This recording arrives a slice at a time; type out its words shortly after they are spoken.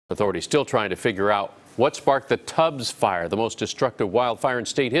Authorities still trying to figure out what sparked the Tubbs fire, the most destructive wildfire in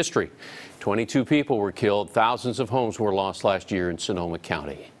state history. 22 people were killed. Thousands of homes were lost last year in Sonoma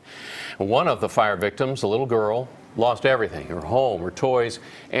County. One of the fire victims, a little girl, lost everything: her home, her toys,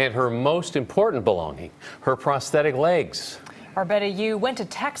 and her most important belonging, her prosthetic legs. Our Betty Yu went to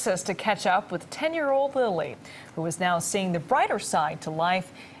Texas to catch up with 10-year-old Lily, who is now seeing the brighter side to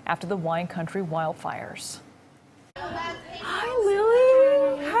life after the wine country wildfires. Hi,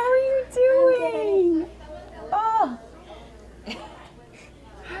 Lily. How are you doing? Oh,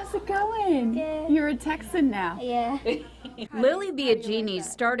 how's it going? Good. You're a Texan now. Yeah. Lilly Biagini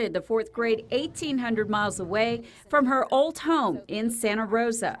started the fourth grade 1,800 miles away from her old home in Santa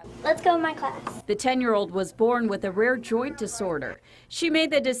Rosa. Let's go in my class. The 10-year-old was born with a rare joint disorder. She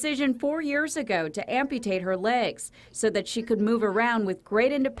made the decision 4 years ago to amputate her legs so that she could move around with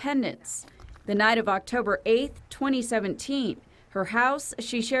great independence. The night of October 8, 2017, her house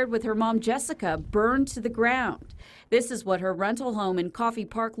she shared with her mom Jessica burned to the ground. This is what her rental home in Coffee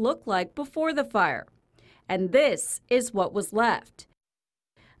Park looked like before the fire. And this is what was left.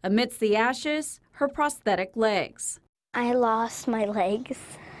 Amidst the ashes, her prosthetic legs. I lost my legs.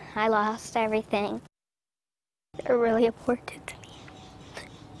 I lost everything. They're really important to me.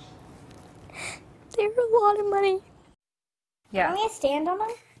 They're a lot of money. Yeah. Can we stand on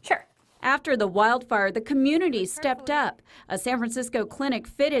them? Sure. After the wildfire, the community stepped up. A San Francisco clinic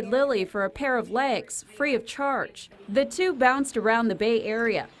fitted Lily for a pair of legs, free of charge. The two bounced around the Bay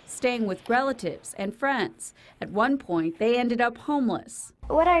Area, staying with relatives and friends. At one point, they ended up homeless.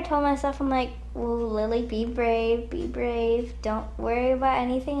 What I told myself, I'm like, well, Lily, be brave. Don't worry about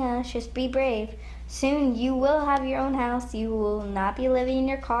anything else, just be brave. Soon you will have your own house. You will not be living in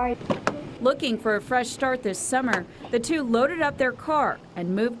your car. Looking for a fresh start this summer, the two loaded up their car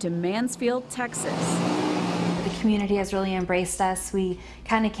and moved to Mansfield, Texas. The community has really embraced us. We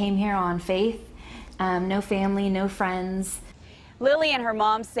kind of came here on faith. No family, no friends. Lily and her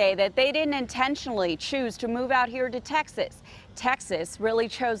mom say that they didn't intentionally choose to move out here to Texas. Texas really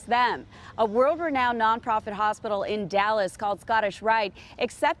chose them. A world-renowned nonprofit hospital in Dallas called Scottish Rite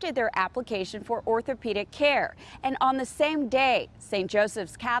accepted their application for orthopedic care. And on the same day, St.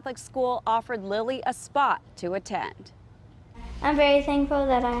 Joseph's Catholic School offered Lily a spot to attend. I'm very thankful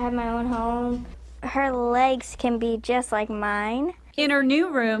that I have my own home. Her legs can be just like mine. In her new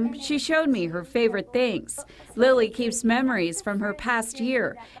room, she showed me her favorite things. Lily keeps memories from her past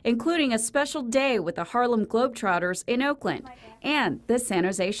year, including a special day with the Harlem Globetrotters in Oakland and the San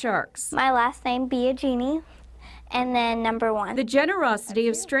Jose Sharks. My last name, Biagini, and then number 1. The generosity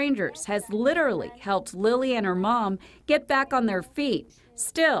of strangers has literally helped Lily and her mom get back on their feet.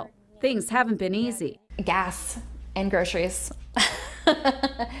 Still, things haven't been easy. Gas and groceries.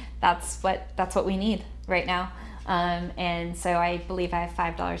 That's what we need right now. And so I believe I have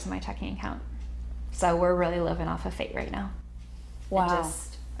 $5 in my checking account. So we're really living off of faith right now. Wow. And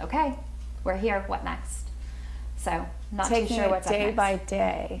just, okay, we're here, what next? So not too sure what's up next. Day by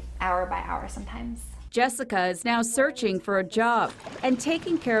day. Hour by hour sometimes. Jessica is now searching for a job and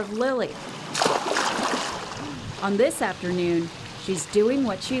taking care of Lily. On this afternoon, she's doing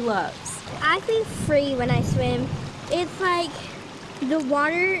what she loves. I feel free when I swim. It's like the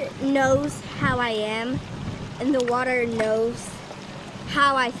water knows how I am, and the water knows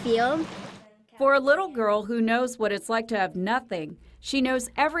how I feel. For a little girl who knows what it's like to have nothing, she knows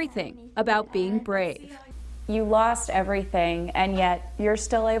everything about being brave. You lost everything, and yet you're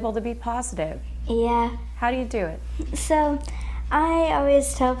still able to be positive. Yeah. How do you do it? So I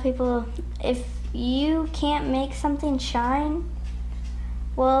always tell people, if you can't make something shine,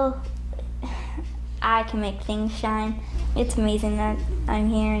 well, I can make things shine. It's amazing that I'm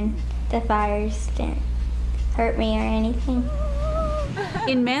here and the fires didn't hurt me or anything.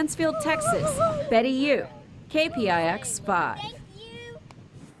 In Mansfield, Texas, Betty Yu, KPIX 5.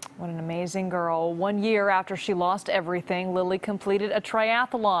 What an amazing girl. 1 year after she lost everything, Lily completed a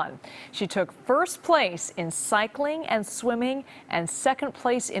triathlon. She took first place in cycling and swimming and second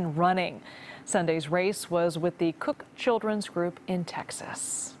place in running. Sunday's race was with the Cook Children's Group in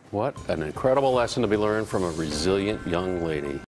Texas. What an incredible lesson to be learned from a resilient young lady.